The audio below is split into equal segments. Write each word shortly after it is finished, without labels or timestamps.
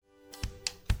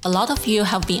A lot of you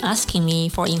have been asking me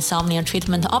for insomnia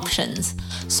treatment options,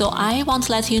 so I want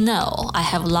to let you know I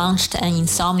have launched an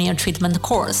insomnia treatment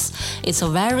course. It's a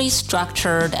very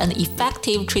structured and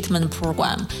effective treatment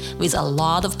program with a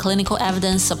lot of clinical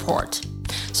evidence support.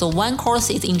 So one course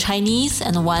is in Chinese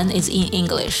and one is in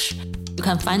English. You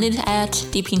can find it at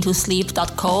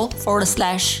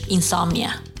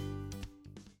deepintosleep.co/insomnia.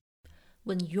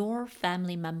 When your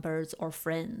family members or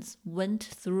friends went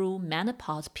through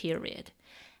menopause period,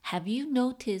 have you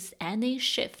noticed any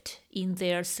shift in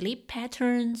their sleep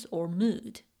patterns or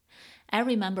mood? I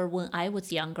remember when I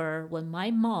was younger, when my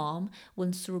mom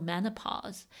went through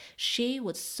menopause, she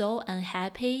was so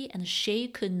unhappy and she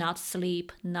could not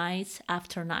sleep nights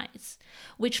after nights,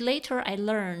 which later I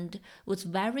learned was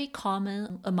very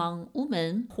common among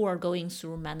women who are going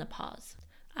through menopause.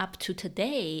 Up to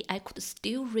today, I could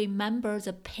still remember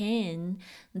the pain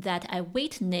that I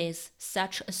witnessed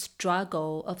such a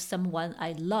struggle of someone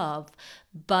I love,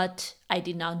 but I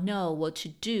did not know what to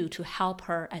do to help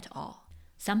her at all.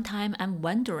 Sometimes I'm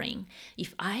wondering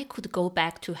if I could go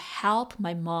back to help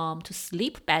my mom to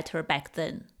sleep better back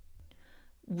then.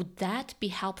 Would that be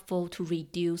helpful to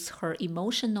reduce her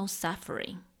emotional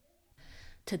suffering?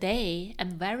 Today,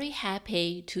 I'm very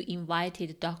happy to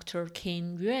invite Dr.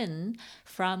 Ken Yuan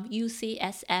from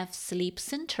UCSF Sleep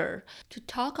Center to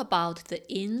talk about the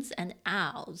ins and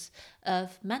outs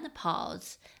of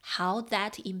menopause, how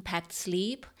that impacts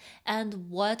sleep, and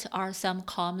what are some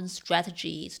common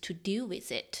strategies to deal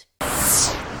with it.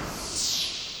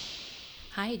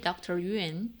 Hi, Dr.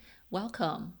 Yuan.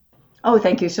 Welcome. Oh,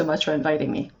 thank you so much for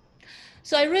inviting me.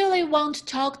 So I really want to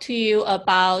talk to you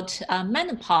about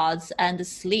menopause and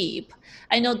sleep.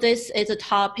 I know this is a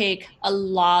topic a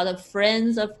lot of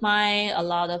friends of mine, a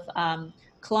lot of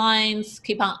clients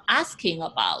keep on asking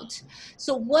about.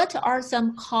 So what are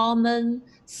some common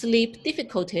sleep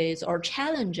difficulties or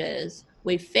challenges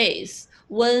we face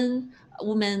when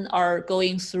women are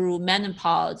going through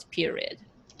menopause period?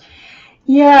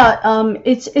 Yeah,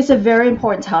 it's a very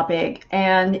important topic,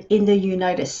 and in the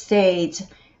United States,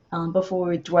 before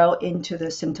we dwell into the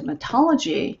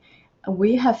symptomatology,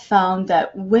 we have found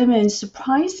that women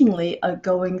surprisingly are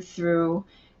going through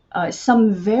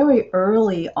some very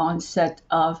early onset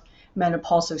of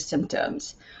menopausal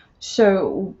symptoms.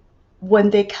 So when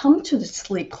they come to the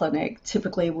sleep clinic,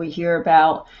 typically we hear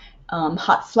about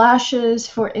hot flashes,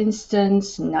 for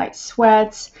instance, night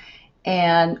sweats.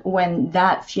 And when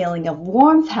that feeling of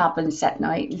warmth happens at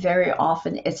night, very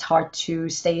often it's hard to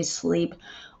stay asleep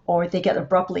or they get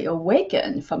abruptly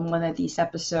awakened from one of these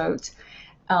episodes.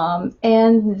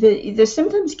 And the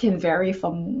symptoms can vary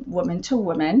from woman to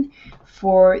woman.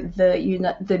 For the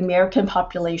American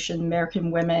population, American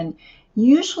women,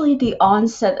 usually the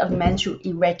onset of menstrual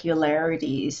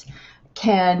irregularities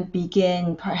can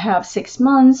begin perhaps 6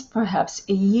 months, perhaps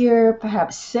a year,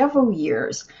 perhaps several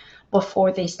years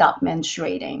before they stop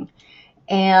menstruating.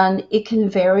 And it can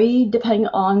vary depending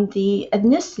on the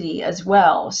ethnicity as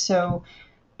well. So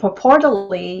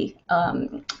purportedly,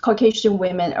 Caucasian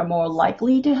women are more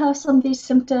likely to have some of these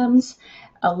symptoms,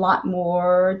 a lot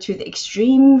more to the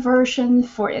extreme version.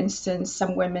 For instance,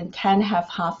 some women can have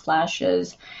hot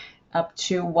flashes up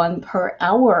to one per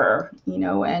hour,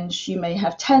 and she may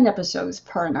have 10 episodes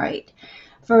per night,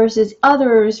 versus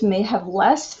others may have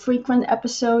less frequent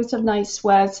episodes of night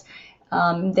sweats.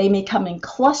 They may come in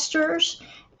clusters.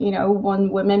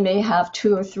 One woman may have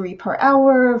 2 or 3 per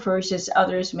hour versus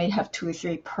others may have 2 or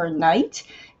 3 per night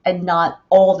and not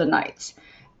all the nights.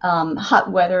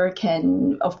 Hot weather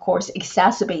can, of course,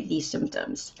 exacerbate these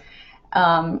symptoms.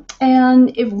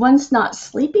 And if one's not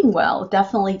sleeping well,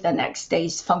 definitely the next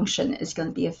day's function is going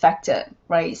to be affected,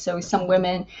 right? So some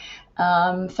women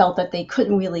felt that they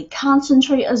couldn't really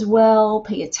concentrate as well,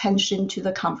 pay attention to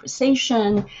the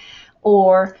conversation,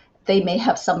 or they may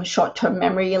have some short-term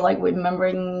memory, like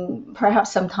remembering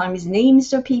perhaps sometimes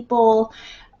names of people,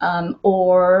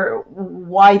 or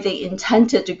why they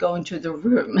intended to go into the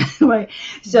room, right?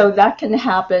 So that can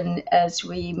happen as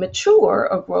we mature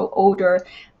or grow older,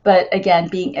 but again,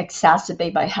 being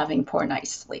exacerbated by having poor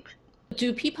night's sleep.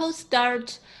 Do people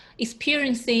start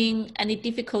experiencing any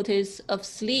difficulties of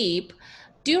sleep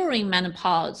during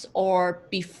menopause or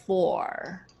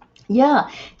before?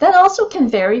 Yeah, that also can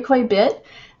vary quite a bit.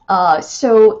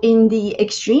 So in the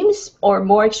extremes or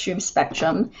more extreme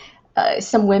spectrum,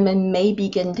 some women may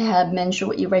begin to have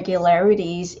menstrual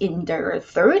irregularities in their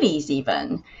 30s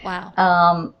even. Wow.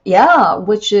 Yeah,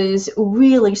 which is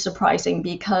really surprising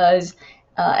because,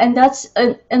 and that's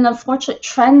an unfortunate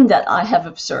trend that I have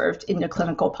observed in the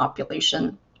clinical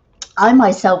population. I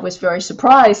myself was very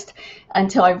surprised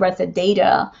until I read the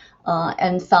data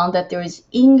and found that there is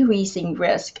increasing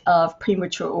risk of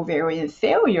premature ovarian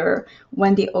failure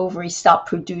when the ovaries stop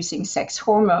producing sex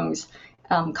hormones,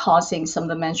 causing some of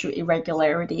the menstrual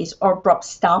irregularities or abrupt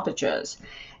stoppages.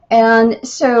 And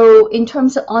so in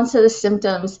terms of onset of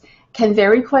symptoms, can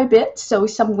vary quite a bit. So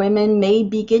some women may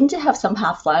begin to have some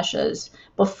hot flashes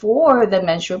before the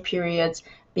menstrual periods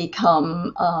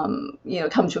become,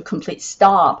 come to a complete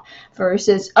stop,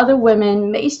 versus other women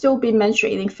may still be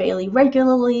menstruating fairly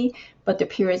regularly, but the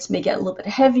periods may get a little bit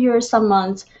heavier some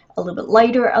months, a little bit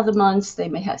lighter other months. They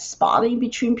may have spotting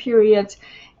between periods.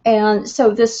 And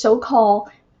so this so-called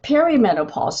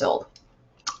perimenopausal,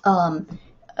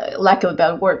 lack of a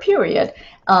better word, period,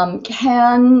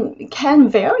 can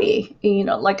vary.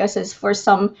 Like I said, for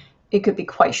some it could be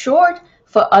quite short.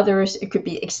 For others, it could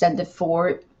be extended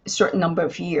for a certain number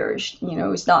of years.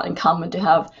 It's not uncommon to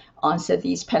have onset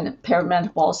these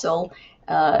perimenopausal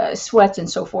sweats and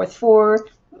so forth for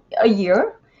a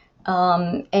year.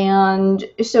 And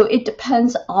so it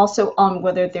depends also on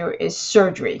whether there is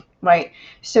surgery, right?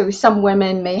 So some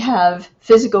women may have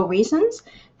physical reasons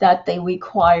that they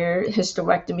require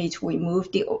hysterectomy to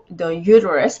remove the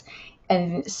uterus.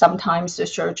 And sometimes the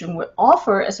surgeon would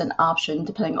offer as an option,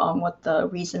 depending on what the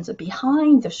reasons are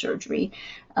behind the surgery,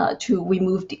 to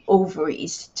remove the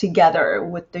ovaries together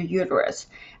with the uterus,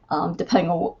 depending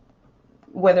on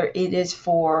whether it is,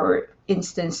 for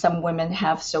instance, some women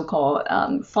have so-called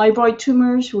fibroid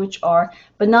tumors, which are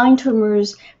benign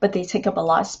tumors, but they take up a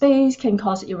lot of space, can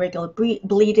cause irregular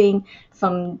bleeding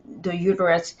from the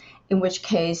uterus, in which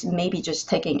case maybe just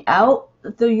taking out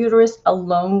the uterus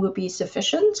alone would be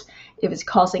sufficient if it's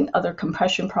causing other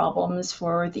compression problems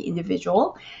for the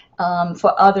individual.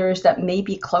 For others that may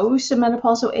be close to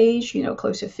menopausal age,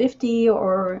 close to 50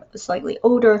 or slightly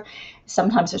older,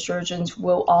 sometimes the surgeons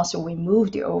will also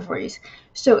remove the ovaries.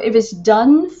 So if it's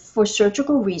done for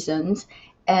surgical reasons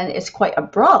and it's quite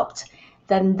abrupt,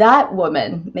 then that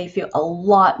woman may feel a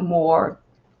lot more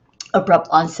abrupt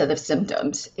onset of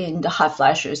symptoms. The hot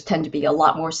flashes tend to be a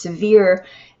lot more severe.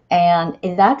 And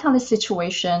in that kind of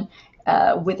situation,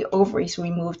 with the ovaries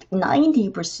removed,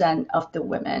 90% of the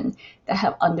women that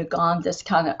have undergone this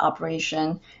kind of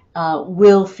operation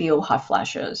will feel hot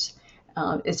flashes.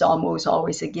 It's almost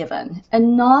always a given.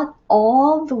 And not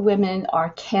all the women are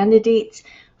candidates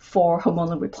for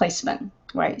hormonal replacement,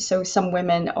 right? So some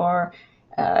women are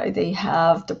they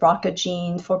have the BRCA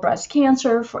gene for breast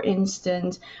cancer, for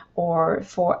instance, or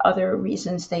for other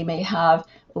reasons they may have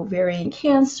ovarian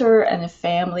cancer and the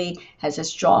family has a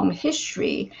strong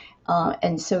history.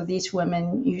 And so these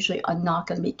women usually are not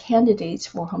going to be candidates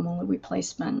for hormonal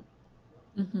replacement.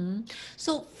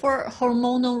 So for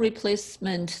hormonal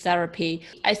replacement therapy,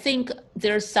 I think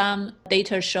there's some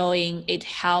data showing it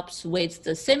helps with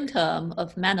the symptom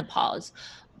of menopause.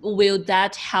 Will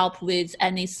that help with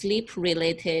any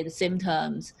sleep-related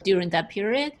symptoms during that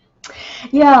period?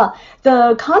 Yeah,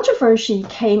 the controversy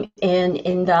came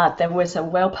in that there was a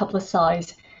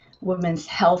well-publicized women's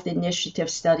health initiative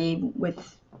study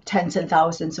with tens of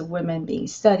thousands of women being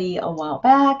studied a while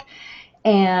back.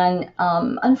 And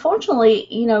unfortunately,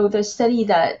 the study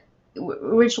that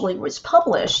originally was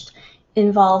published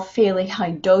involved fairly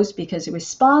high dose because it was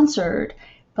sponsored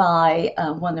by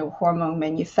one of the hormone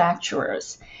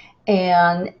manufacturers.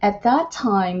 And at that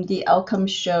time, the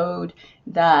outcomes showed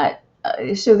that,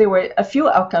 so there were a few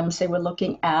outcomes they were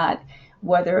looking at,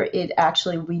 whether it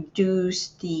actually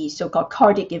reduced the so-called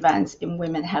cardiac events in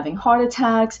women having heart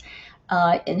attacks,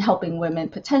 in helping women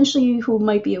potentially who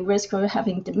might be at risk of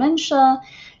having dementia.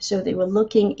 So they were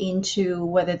looking into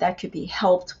whether that could be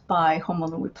helped by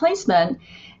hormonal replacement.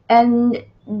 And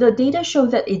the data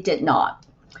showed that it did not.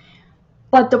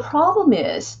 But the problem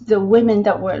is the women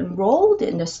that were enrolled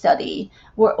in the study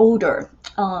were older.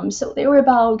 So they were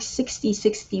about 60,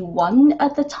 61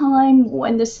 at the time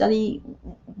when the study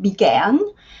began.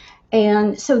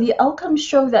 And so the outcomes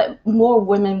show that more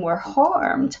women were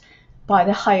harmed by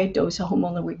the higher dose of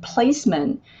hormonal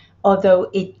replacement, although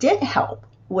it did help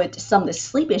with some of the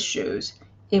sleep issues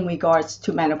in regards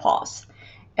to menopause.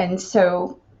 And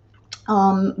so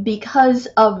because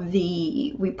of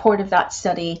the report of that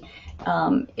study,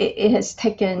 it has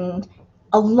taken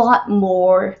a lot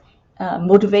more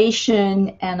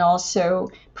motivation and also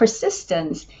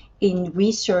persistence in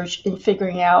research in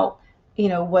figuring out,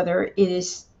 whether it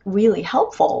is really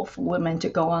helpful for women to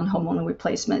go on hormonal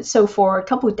replacement. So for a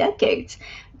couple of decades,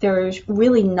 there's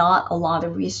really not a lot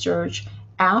of research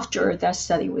after that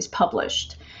study was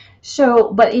published.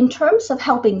 So, but in terms of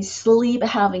helping sleep,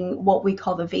 having what we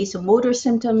call the vasomotor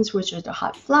symptoms, which are the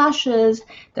hot flashes,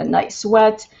 the night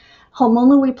sweat,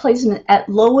 hormonal replacement at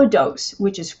lower dose,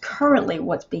 which is currently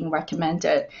what's being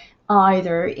recommended,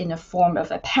 either in the form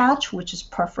of a patch, which is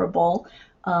preferable.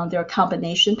 There are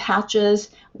combination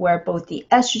patches where both the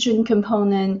estrogen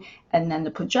component and then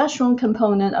the progesterone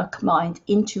component are combined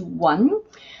into one.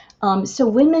 So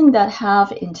women that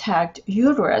have intact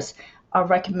uterus are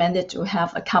recommended to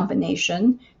have a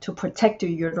combination to protect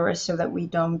the uterus so that we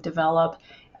don't develop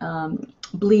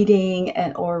bleeding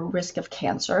and or risk of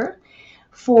cancer.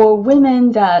 For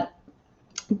women that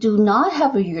do not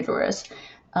have a uterus,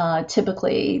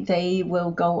 typically they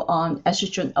will go on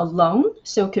estrogen alone.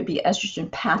 So it could be estrogen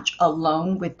patch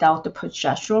alone without the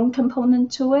progesterone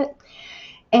component to it.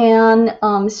 And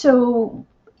so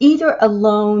either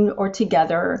alone or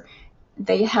together,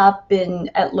 they have been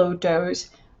at low dose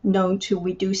known to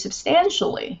reduce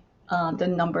substantially the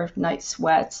number of night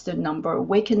sweats, the number of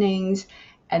awakenings,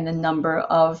 and the number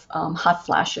of hot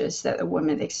flashes that a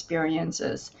woman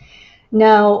experiences.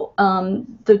 Now,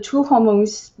 the two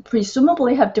hormones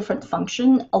presumably have different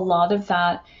function. A lot of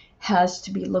that has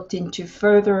to be looked into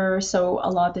further. So a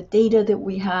lot of the data that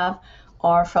we have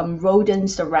are from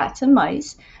rodents, the rats and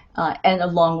mice, and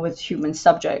along with human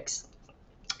subjects.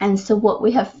 And so what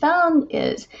we have found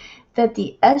is that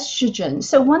the estrogen,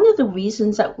 so one of the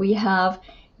reasons that we have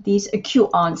these acute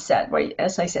onset, right?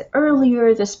 As I said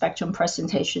earlier, the spectrum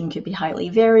presentation could be highly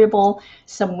variable.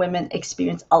 Some women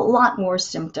experience a lot more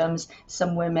symptoms,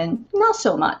 some women not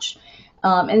so much.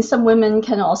 And some women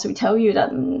can also tell you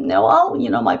that, no,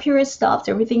 well, my period stopped,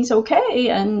 everything's okay,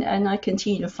 and I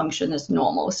continue to function as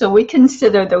normal. So we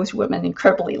consider those women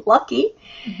incredibly lucky.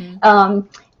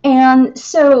 And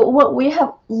so what we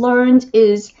have learned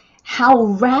is how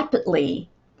rapidly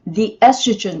the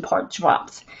estrogen part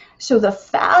drops. So the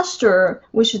faster,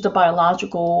 which is the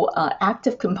biological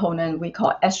active component we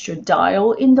call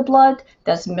estradiol in the blood,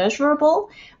 that's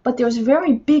measurable, but there's a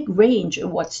very big range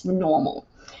of what's normal.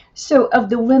 So of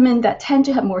the women that tend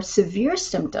to have more severe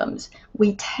symptoms,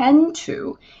 we tend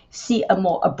to see a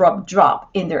more abrupt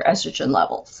drop in their estrogen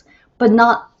levels. But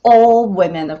not all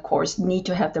women, of course, need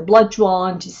to have the blood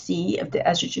drawn to see if the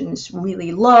estrogen is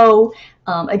really low.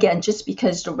 Again, just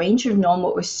because the range of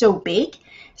normal is so big.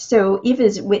 So if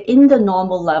it's within the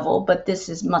normal level, but this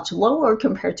is much lower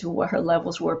compared to what her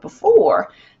levels were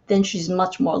before, then she's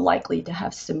much more likely to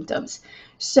have symptoms.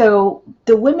 So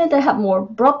the women that have more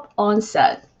abrupt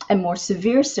onset and more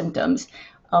severe symptoms,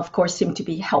 of course, seem to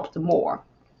be helped more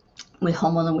with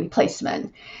hormonal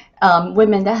replacement.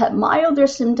 Women that have milder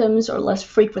symptoms or less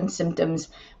frequent symptoms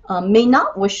may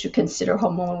not wish to consider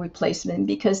hormonal replacement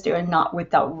because they are not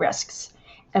without risks.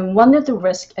 And one of the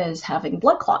risks is having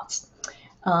blood clots.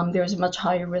 There's a much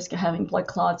higher risk of having blood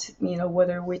clots,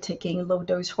 whether we're taking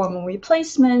low-dose hormone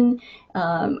replacement,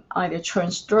 either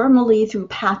transdermally through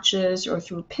patches or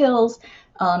through pills.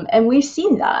 And we've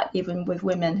seen that even with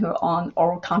women who are on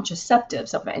oral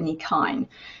contraceptives of any kind.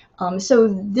 So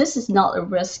this is not a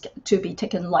risk to be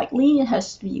taken lightly. It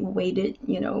has to be weighted,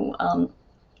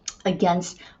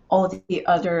 against all the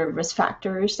other risk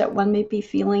factors that one may be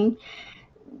feeling.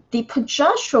 The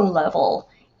progesterone level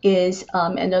is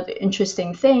another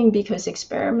interesting thing because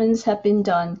experiments have been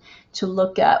done to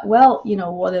look at, what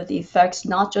are the effects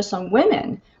not just on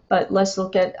women, but let's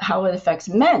look at how it affects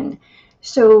men.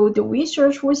 So the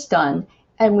research was done,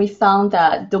 and we found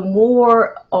that the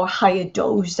more or higher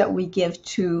dose that we give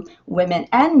to women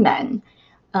and men,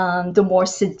 the more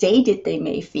sedated they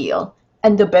may feel,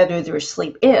 and the better their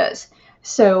sleep is.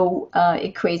 So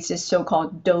it creates this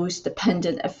so-called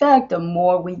dose-dependent effect. The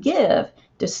more we give,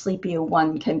 the sleepier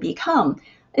one can become.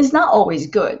 It's not always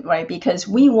good, right? Because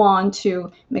we want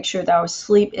to make sure that our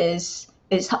sleep is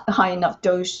high enough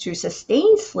dose to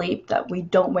sustain sleep, that we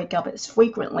don't wake up as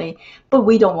frequently, but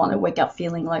we don't want to wake up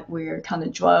feeling like we're kind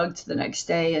of drugged the next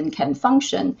day and can't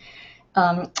function.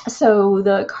 So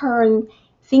the current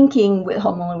thinking with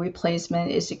hormonal replacement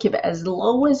is to keep it as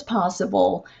low as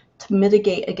possible to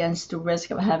mitigate against the risk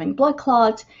of having blood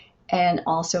clots, and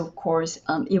also, of course,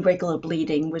 irregular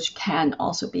bleeding, which can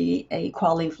also be a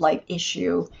quality of life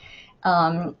issue,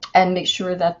 and make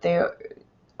sure that there are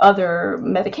other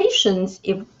medications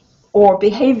or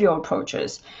behavioral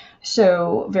approaches.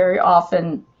 So very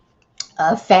often,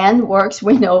 fan works,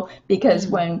 we know, because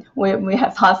when we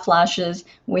have hot flashes,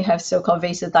 we have so-called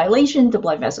vasodilation, the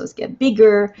blood vessels get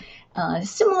bigger.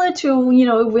 Similar to,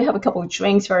 if we have a couple of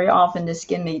drinks, very often the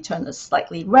skin may turn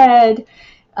slightly red.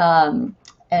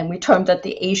 And we term that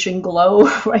the Asian glow,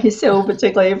 right? So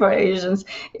particularly for Asians,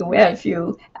 if we have a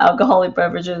few alcoholic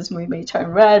beverages, we may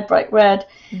turn red, bright red.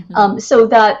 So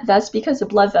that's because the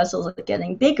blood vessels are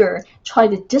getting bigger, try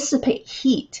to dissipate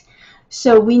heat.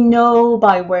 So we know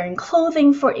by wearing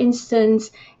clothing, for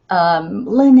instance,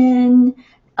 linen,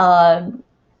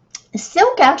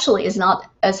 Silk actually is not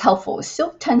as helpful.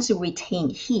 Silk tends to retain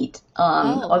heat.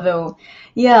 Oh. Although,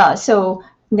 yeah, so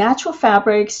natural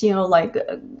fabrics, like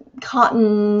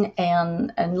cotton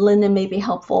and linen may be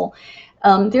helpful.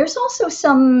 There's also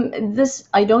this,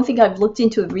 I don't think I've looked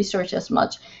into the research as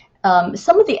much.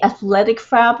 Some of the athletic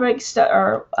fabrics that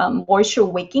are moisture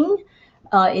wicking,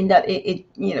 in that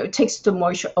it takes the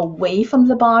moisture away from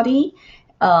the body,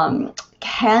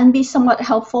 can be somewhat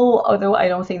helpful, although I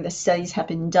don't think the studies have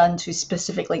been done to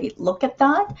specifically look at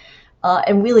that.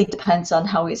 It really depends on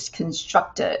how it's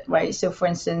constructed, right? So, for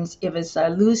instance, if it's a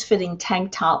loose fitting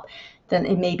tank top, then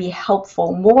it may be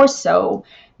helpful more so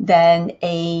than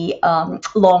a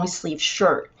long sleeve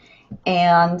shirt.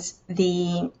 And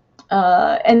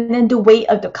and then the weight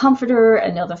of the comforter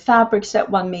and other fabrics that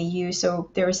one may use. So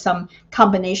there are some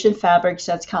combination fabrics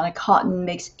that's kind of cotton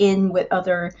mixed in with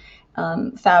other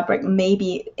fabric, may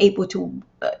be able to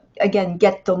again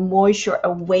get the moisture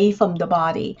away from the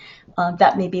body.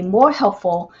 That may be more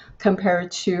helpful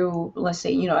compared to, let's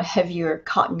say, a heavier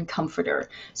cotton comforter.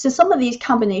 So some of these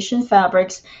combination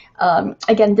fabrics,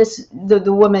 again, the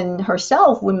woman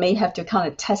herself would may have to kind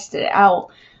of test it out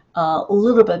a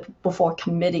little bit before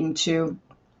committing to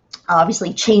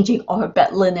obviously changing all her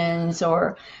bed linens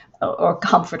or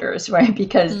comforters, right?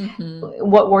 Because Mm-hmm.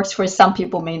 what works for some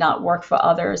people may not work for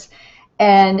others.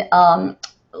 And an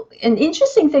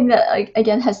interesting thing that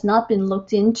again has not been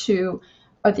looked into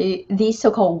are these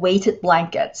so-called weighted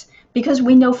blankets. Because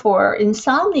we know for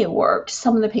insomnia work,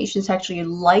 some of the patients actually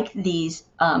like these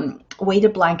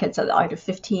weighted blankets at either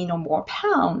 15 or more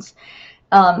pounds.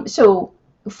 So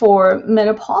for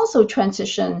menopausal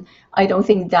transition, I don't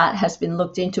think that has been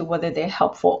looked into whether they're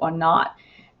helpful or not.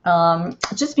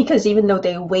 Just because even though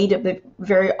they weight a bit,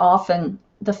 very often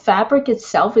the fabric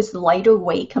itself is lighter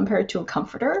weight compared to a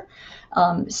comforter.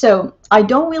 So I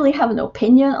don't really have an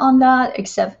opinion on that,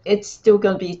 except it's still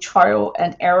going to be trial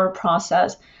and error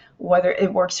process, whether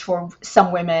it works for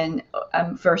some women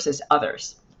versus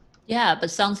others. Yeah, but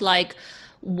sounds like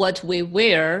what we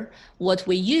wear, what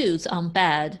we use on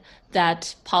bed,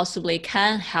 that possibly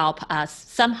can help us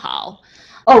somehow.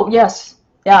 Oh, yes.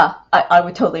 Yeah, I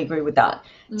would totally agree with that.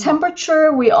 Mm.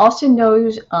 Temperature, we also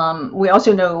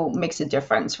know makes a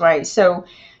difference, right? So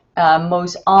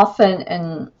most often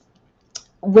in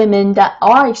women that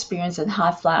are experiencing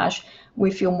hot flash, we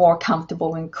feel more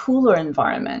comfortable in cooler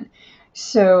environment.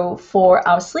 So for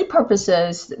our sleep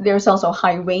purposes, there's also a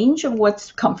high range of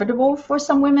what's comfortable for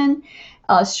some women.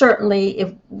 Certainly,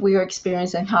 if we're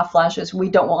experiencing hot flashes, we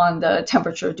don't want the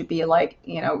temperature to be like,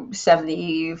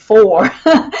 74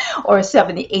 or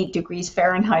 78 degrees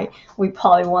Fahrenheit. We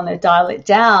probably want to dial it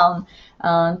down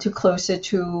to closer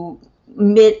to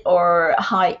mid or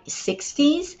high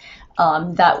 60s.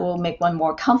 That will make one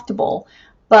more comfortable.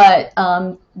 But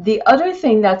the other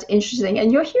thing that's interesting,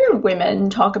 and you'll hear women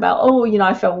talk about, oh,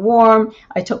 I felt warm,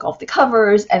 I took off the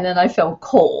covers, and then I felt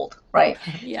cold, right?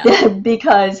 Yeah.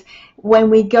 Because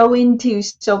when we go into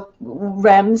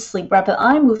REM sleep, rapid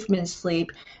eye movement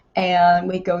sleep, and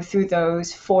we go through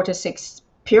those 4 to 6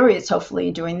 periods,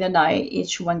 hopefully during the night,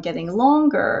 each one getting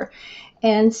longer.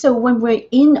 And so when we're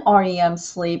in REM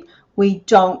sleep, we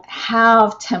don't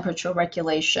have temperature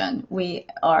regulation. We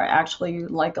are actually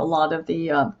like a lot of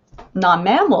the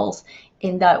non-mammals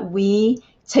in that we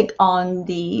take on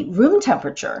the room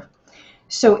temperature.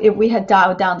 So if we had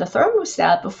dialed down the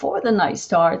thermostat before the night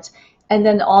starts, and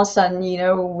then all of a sudden,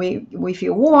 we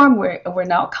feel warm, we're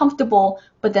now comfortable,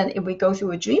 but then if we go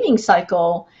through a dreaming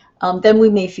cycle, then we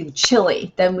may feel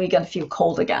chilly, then we're gonna feel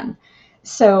cold again.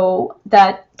 So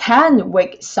that can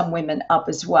wake some women up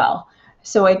as well.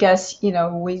 So I guess,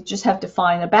 we just have to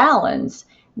find a balance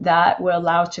that will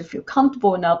allow to feel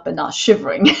comfortable enough but not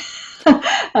shivering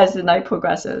as the night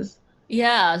progresses.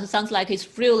 Yeah, so it sounds like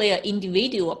it's really an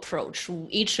individual approach.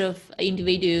 Each of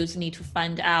individuals need to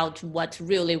find out what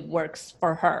really works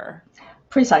for her.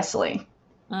 Precisely.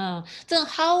 Then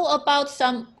how about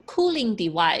some cooling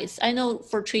device? I know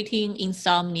for treating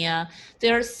insomnia,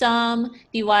 there are some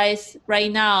device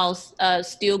right now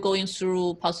still going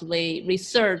through possibly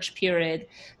research period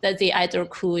that they either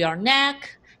cool your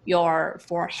neck, your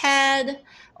forehead,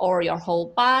 or your whole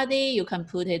body. You can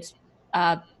put it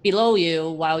below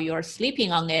you while you're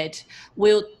sleeping on it.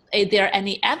 Is there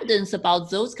any evidence about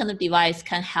those kind of device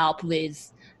can help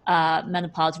with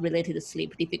menopause related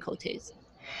sleep difficulties?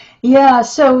 Yeah,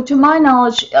 so to my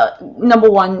knowledge, number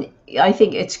one, I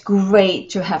think it's great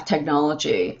to have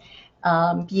technology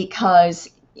because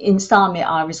insomnia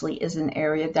obviously is an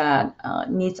area that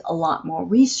needs a lot more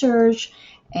research.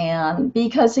 And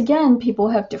because, again, people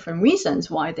have different reasons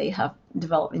why they have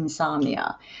developed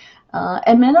insomnia.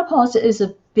 And menopause is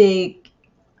a big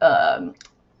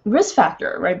risk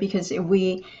factor, right? Because if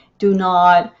we do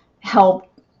not help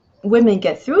women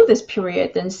get through this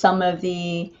period, then some of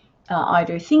the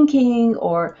either thinking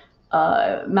or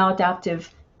maladaptive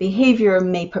behavior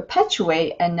may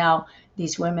perpetuate, and now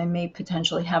these women may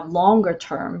potentially have longer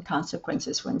term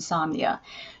consequences for insomnia.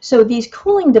 So these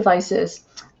cooling devices,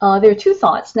 there are two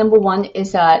thoughts. Number one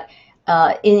is that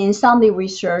in insomnia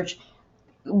research,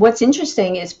 what's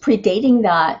interesting is predating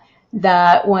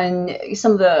that when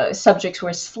some of the subjects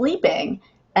were sleeping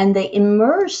and they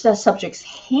immersed the subject's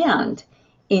hand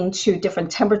into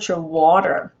different temperature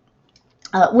water,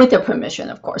 with their permission,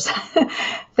 of course,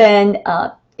 then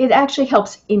it actually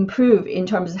helps improve in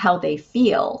terms of how they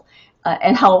feel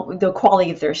and how the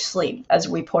quality of their sleep, as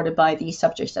reported by these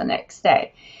subjects the next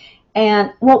day.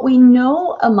 And what we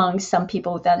know among some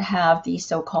people that have the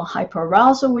so-called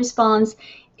hyperarousal response,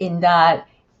 in that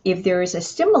if there is a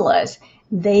stimulus,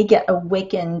 they get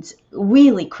awakened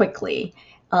really quickly,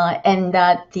 and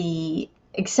that the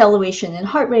acceleration in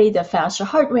heart rate, the faster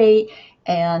heart rate,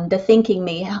 and the thinking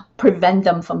may prevent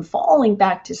them from falling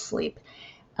back to sleep.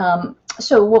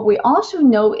 So what we also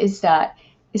know is that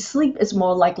sleep is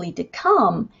more likely to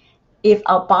come if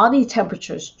our body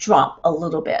temperatures drop a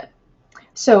little bit.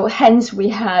 So hence we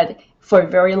had for a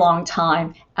very long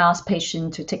time asked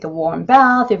patients to take a warm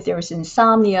bath if there's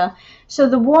insomnia. So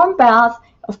the warm bath,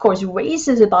 of course,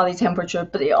 raises the body temperature,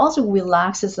 but it also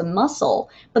relaxes the muscle.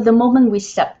 But the moment we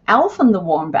step out from the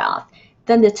warm bath,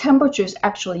 then the temperatures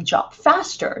actually drop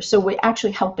faster. So we're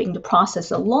actually helping the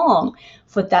process along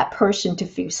for that person to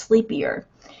feel sleepier.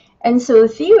 And so the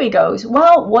theory goes,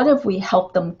 well, what if we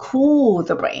help them cool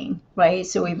the brain, right?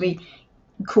 So if we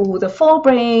cool the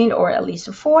forebrain or at least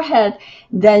the forehead,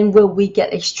 then will we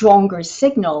get a stronger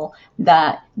signal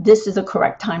that this is the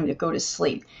correct time to go to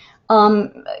sleep?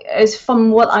 As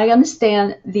from what I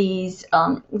understand, these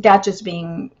gadgets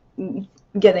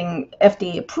getting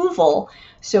FDA approval,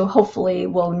 so hopefully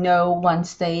we'll know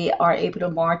once they are able to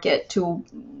market to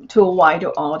a wider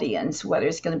audience whether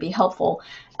it's going to be helpful.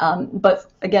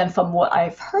 But again, from what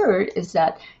I've heard is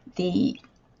that the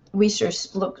research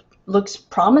looks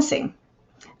promising.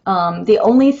 The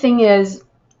only thing is,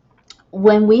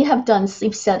 when we have done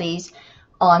sleep studies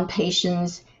on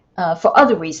patients for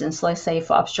other reasons, let's say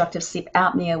for obstructive sleep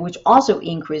apnea, which also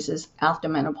increases after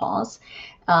menopause,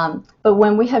 but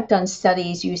when we have done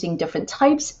studies using different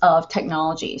types of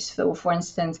technologies, so for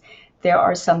instance, there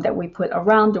are some that we put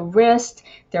around the wrist,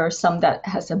 there are some that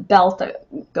has a belt that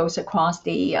goes across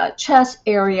the chest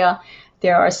area,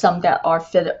 there are some that are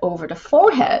fitted over the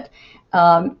forehead.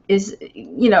 The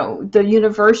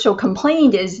universal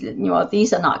complaint is,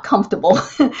 these are not comfortable.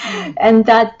 And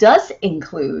that does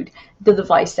include the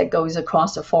device that goes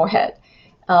across the forehead.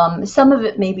 Some of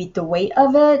it may be the weight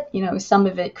of it, some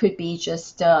of it could be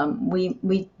just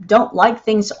we don't like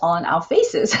things on our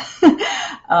faces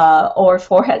or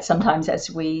forehead sometimes as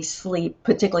we sleep,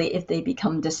 particularly if they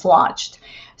become dislodged.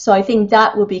 So I think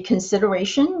that would be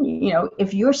consideration.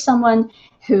 If you're someone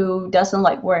who doesn't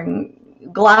like wearing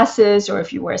glasses, or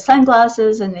if you wear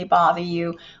sunglasses and they bother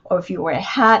you, or if you wear a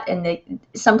hat and they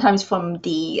sometimes from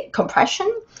the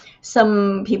compression,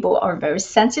 some people are very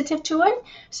sensitive to it,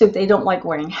 so they don't like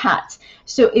wearing hats.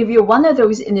 So if you're one of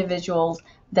those individuals,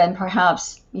 then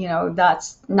perhaps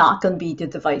that's not going to be the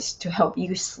device to help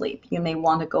you sleep. You may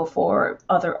want to go for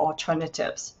other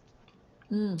alternatives.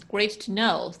 Great to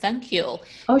know. Thank you.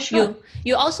 Oh, sure.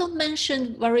 You also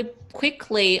mentioned very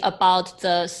quickly about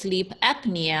the sleep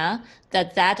apnea,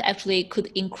 that actually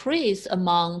could increase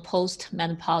among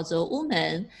postmenopausal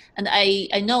women. And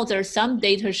I know there's some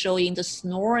data showing the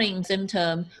snoring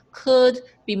symptom could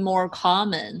be more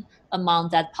common among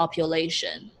that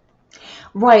population.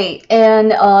 Right.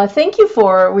 And thank you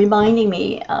for reminding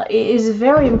me. It is a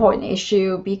very important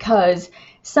issue because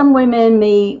some women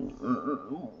may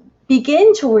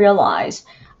begin to realize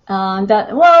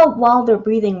that, well, while their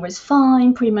breathing was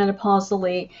fine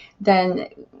premenopausally, then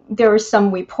there are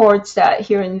some reports that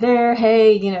here and there,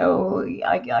 hey,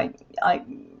 I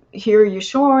hear you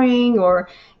snoring, or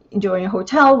during a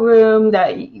hotel room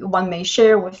that one may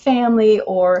share with family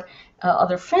or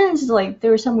other friends, like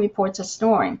there are some reports of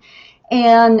snoring.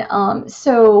 And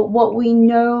so what we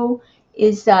know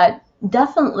is that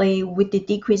definitely with the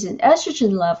decrease in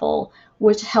estrogen level,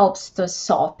 which helps the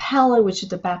soft palate, which is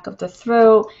the back of the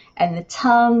throat, and the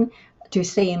tongue to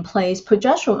stay in place,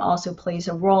 progesterone also plays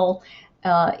a role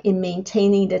in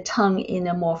maintaining the tongue in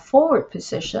a more forward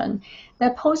position.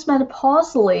 that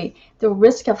postmenopausally, the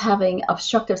risk of having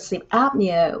obstructive sleep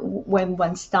apnea when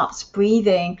one stops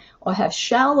breathing or has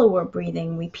shallower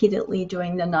breathing repeatedly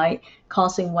during the night,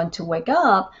 causing one to wake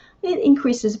up, it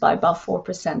increases by about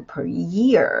 4% per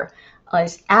year.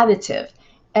 It's additive.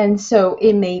 And so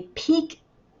it may peak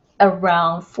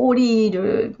around 40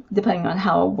 to, depending on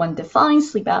how one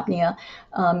defines sleep apnea,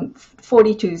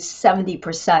 40 to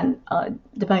 70%,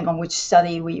 depending on which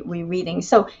study we're reading.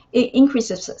 So it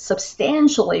increases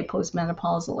substantially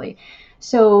postmenopausally.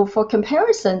 So for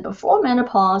comparison, before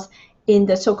menopause, in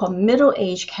the so-called middle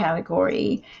age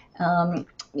category,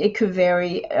 it could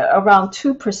vary. Around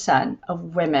 2%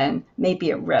 of women may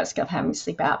be at risk of having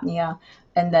sleep apnea,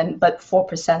 and then but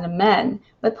 4% of men.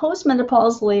 But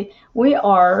postmenopausally, we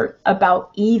are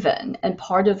about even, and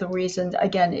part of the reason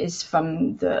again is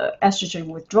from the estrogen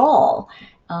withdrawal.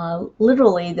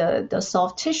 Literally, the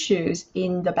soft tissues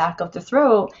in the back of the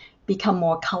throat become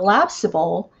more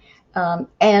collapsible,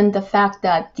 and the fact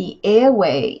that the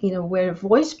airway, where the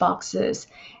voice box is,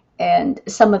 and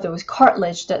some of those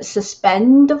cartilage that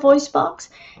suspend the voice box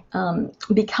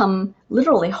become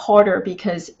literally harder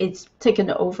because it's taken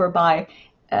over by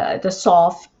the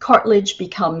soft cartilage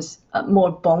becomes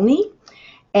more bony,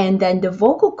 and then the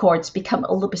vocal cords become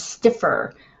a little bit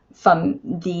stiffer from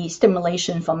the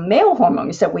stimulation from male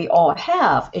hormones that we all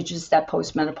have. It's just that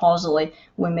postmenopausally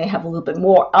we may have a little bit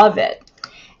more of it.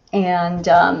 And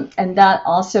that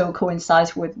also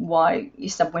coincides with why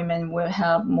some women will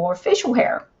have more facial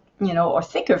hair, or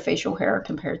thicker facial hair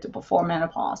compared to before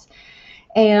menopause.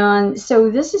 And so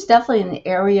this is definitely an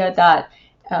area that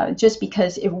just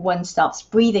because if one stops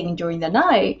breathing during the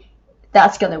night,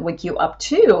 that's going to wake you up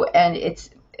too. And it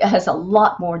has a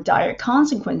lot more dire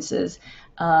consequences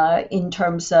in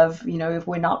terms of, if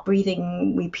we're not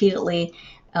breathing repeatedly.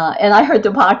 And I heard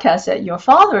the podcast that your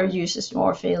father uses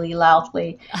snore fairly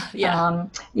loudly. Yeah.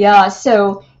 Yeah,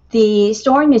 so the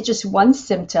snoring is just one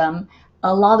symptom.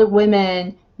 A lot of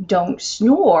women don't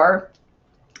snore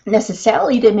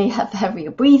necessarily. They may have heavier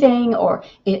breathing, or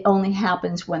it only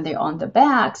happens when they're on their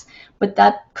backs, but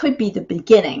that could be the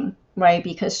beginning, right?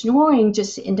 Because snoring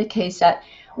just indicates that,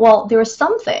 well, there's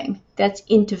something that's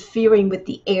interfering with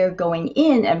the air going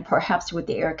in and perhaps with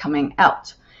the air coming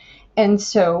out. And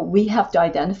so we have to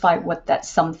identify what that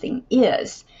something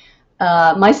is.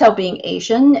 Myself being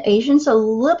Asians are a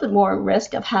little bit more at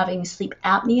risk of having sleep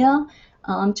apnea,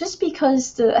 just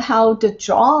because how the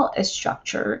jaw is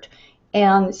structured.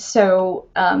 And so,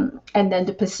 and then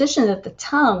the position of the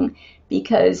tongue,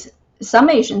 because some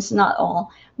Asians, not all,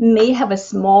 may have a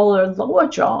smaller lower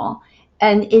jaw,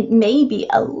 and it may be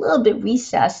a little bit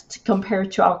recessed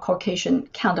compared to our Caucasian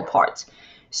counterparts.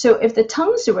 So if the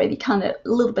tongue's already kind of a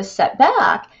little bit set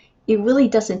back, it really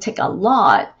doesn't take a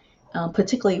lot,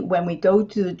 particularly when we go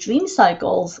through the dream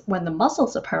cycles when the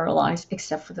muscles are paralyzed,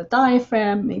 except for the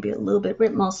diaphragm, maybe a little bit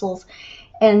rib muscles.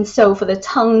 And so for the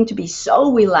tongue to be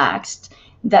so relaxed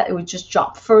that it would just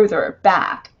drop further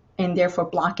back and therefore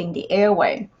blocking the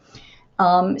airway.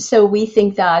 So we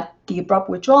think that the abrupt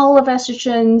withdrawal of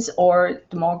estrogens or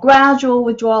the more gradual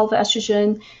withdrawal of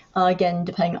estrogen, again,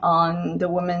 depending on the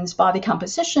woman's body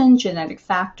composition, genetic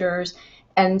factors,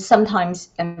 and sometimes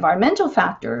environmental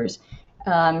factors.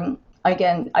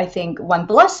 Again, I think one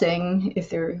blessing,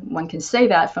 if one can say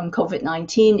that, from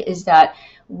COVID-19 is that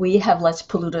we have less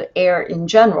polluted air in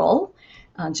general,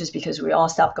 just because we all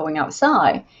stopped going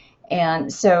outside.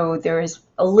 And so there is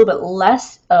a little bit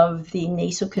less of the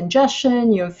nasal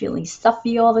congestion. You're feeling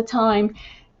stuffy all the time.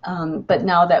 But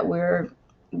now that we're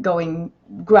going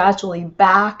gradually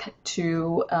back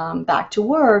to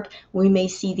work, we may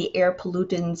see the air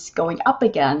pollutants going up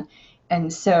again.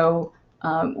 And so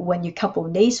when you couple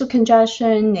nasal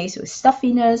congestion, nasal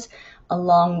stuffiness,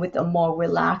 along with a more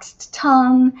relaxed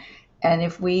tongue, and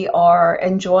if we are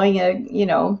enjoying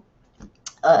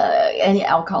any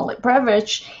alcoholic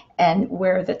beverage, and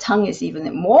where the tongue is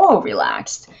even more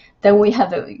relaxed, then we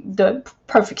have the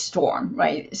perfect storm,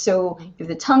 right? So if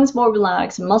the tongue's more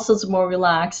relaxed, muscles more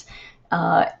relaxed,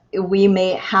 we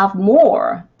may have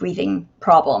more breathing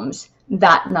problems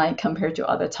that night compared to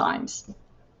other times.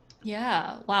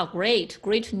 Yeah, wow, great.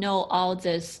 Great to know all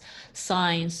this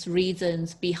science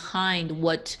reasons behind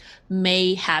what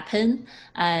may happen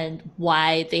and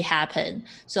why they happen.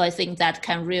 So I think that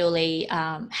can really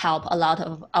help a lot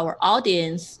of our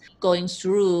audience going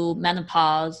through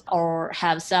menopause or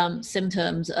have some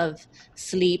symptoms of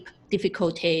sleep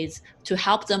difficulties to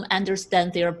help them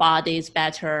understand their bodies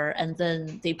better, and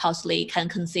then they possibly can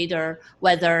consider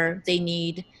whether they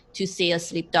need to see a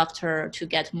sleep doctor to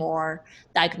get more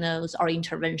diagnose or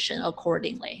intervention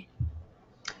accordingly.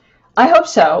 I hope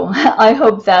so. I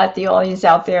hope that the audience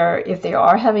out there, if they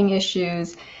are having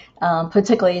issues,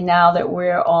 particularly now that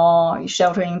we're all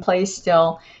sheltering in place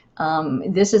still,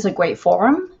 this is a great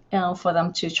forum for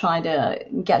them to try to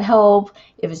get help.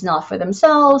 If it's not for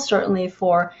themselves, certainly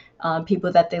for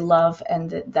people that they love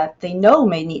and that they know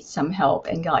may need some help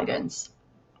and guidance.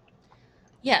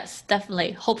 Yes,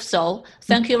 definitely. Hope so.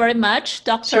 Thank you very much, Sure.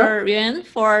 Dr. Yuan,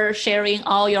 for sharing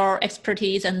all your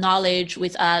expertise and knowledge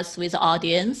with us, with the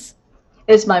audience.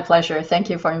 It's my pleasure.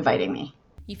 Thank you for inviting me.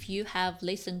 If you have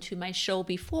listened to my show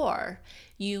before,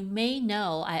 you may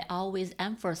know I always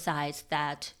emphasize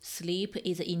that sleep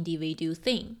is an individual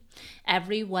thing.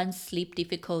 Everyone's sleep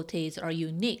difficulties are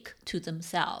unique to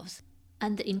themselves,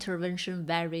 and the intervention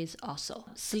varies also.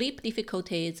 Sleep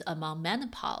difficulties among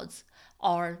menopause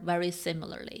are very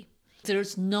similarly.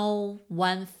 There's no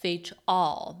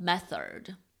one-fit-all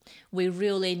method. We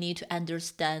really need to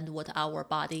understand what our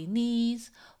body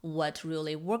needs, what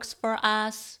really works for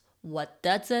us, what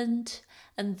doesn't,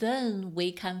 and then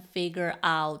we can figure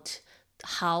out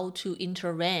how to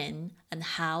intervene and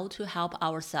how to help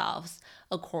ourselves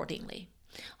accordingly.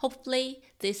 Hopefully,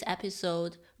 this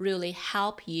episode really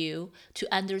help you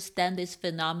to understand this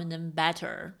phenomenon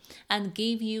better and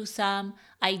give you some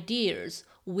ideas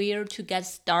where to get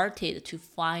started to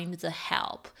find the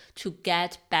help to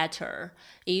get better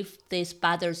if this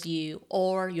bothers you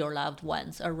or your loved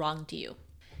ones around you.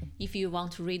 If you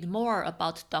want to read more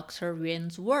about Dr.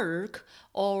 Yuan's work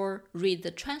or read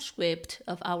the transcript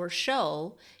of our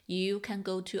show, you can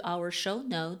go to our show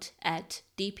note at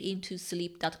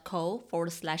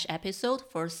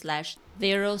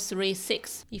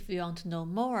deepintosleep.co/episode/036. If you want to know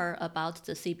more about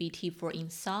the CBT for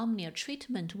insomnia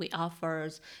treatment we offer,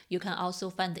 you can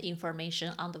also find the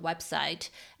information on the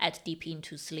website at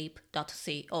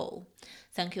deepintosleep.co.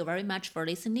 Thank you very much for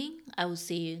listening. I will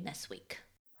see you next week.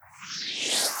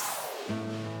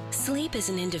 Sleep is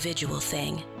an individual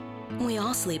thing. We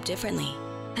all sleep differently,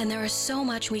 and there is so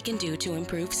much we can do to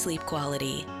improve sleep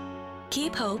quality.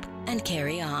 Keep hope and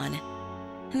carry on.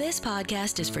 This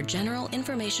podcast is for general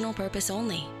informational purpose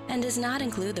only and does not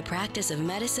include the practice of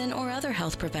medicine or other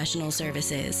health professional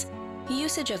services.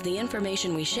 Usage of the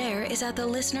information we share is at the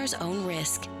listener's own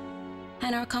risk,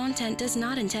 and our content does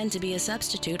not intend to be a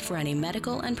substitute for any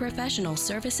medical and professional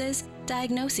services,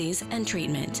 diagnoses, and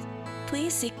treatment.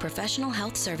 Please seek professional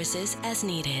health services as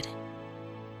needed.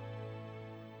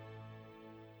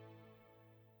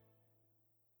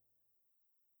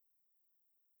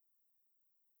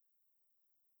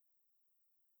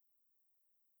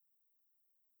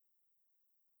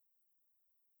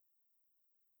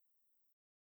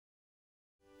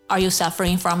 Are you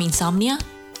suffering from insomnia?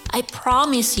 I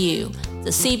promise you,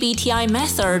 the CBTI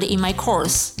method in my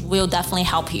course will definitely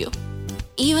help you.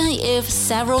 Even if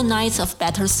several nights of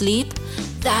better sleep,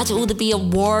 that would be a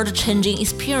world-changing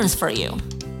experience for you.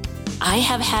 I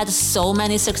have had so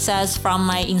many success from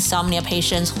my insomnia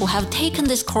patients who have taken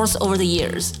this course over the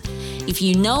years. If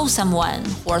you know someone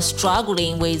who are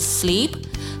struggling with sleep,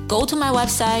 go to my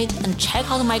website and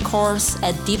check out my course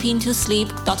at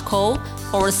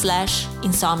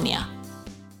deepintosleep.co/insomnia.